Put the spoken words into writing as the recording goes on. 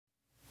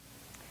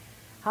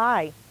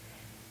Hi.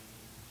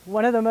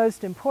 One of the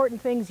most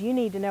important things you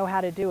need to know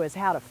how to do is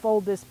how to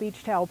fold this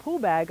beach towel pool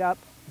bag up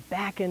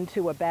back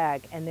into a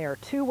bag, and there are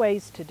two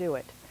ways to do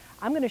it.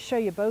 I'm going to show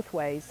you both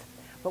ways,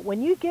 but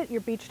when you get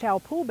your beach towel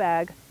pool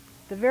bag,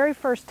 the very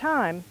first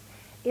time,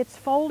 it's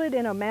folded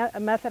in a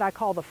method I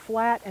call the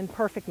flat and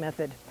perfect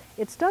method.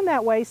 It's done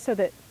that way so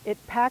that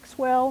it packs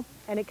well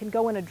and it can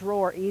go in a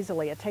drawer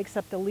easily. It takes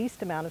up the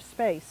least amount of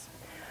space.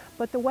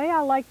 But the way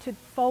I like to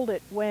fold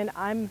it when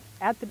I'm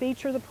at the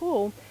beach or the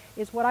pool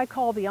is what I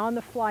call the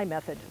on-the-fly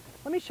method.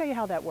 Let me show you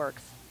how that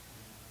works.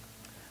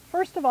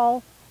 First of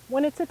all,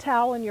 when it's a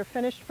towel and you're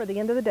finished for the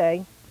end of the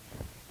day,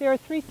 there are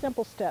three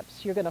simple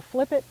steps. You're going to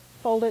flip it,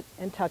 fold it,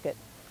 and tuck it.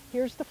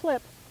 Here's the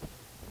flip.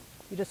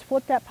 You just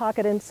flip that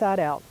pocket inside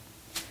out.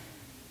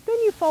 Then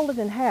you fold it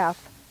in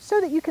half so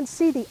that you can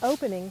see the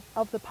opening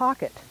of the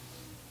pocket.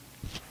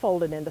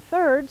 Fold it into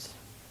thirds,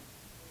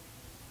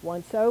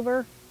 once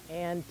over,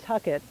 and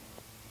tuck it.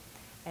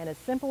 And as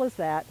simple as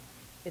that,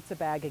 it's a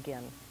bag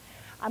again.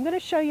 I'm going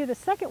to show you the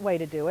second way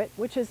to do it,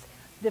 which is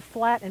the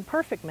flat and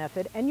perfect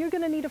method, and you're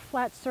going to need a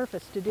flat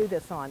surface to do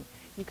this on.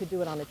 You could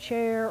do it on a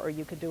chair, or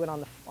you could do it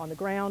on the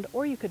ground,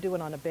 or you could do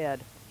it on a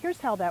bed. Here's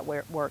how that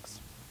works.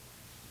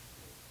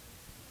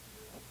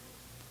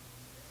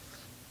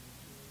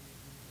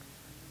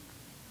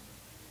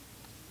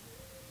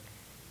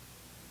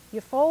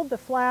 You fold the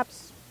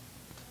flaps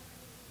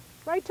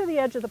right to the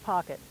edge of the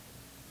pocket.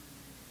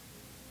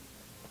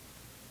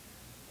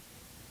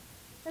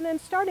 And then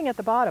starting at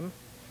the bottom,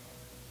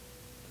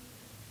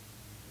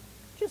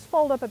 just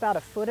fold up about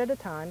a foot at a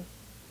time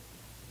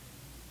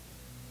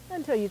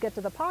until you get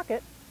to the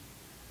pocket.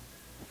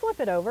 Flip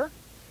it over,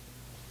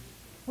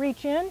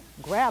 reach in,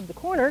 grab the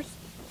corners,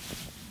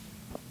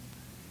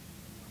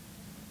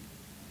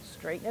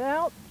 straighten it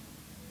out,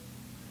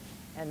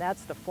 and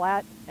that's the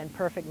flat and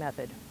perfect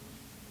method.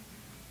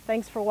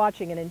 Thanks for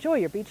watching and enjoy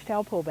your beach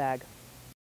towel pool bag.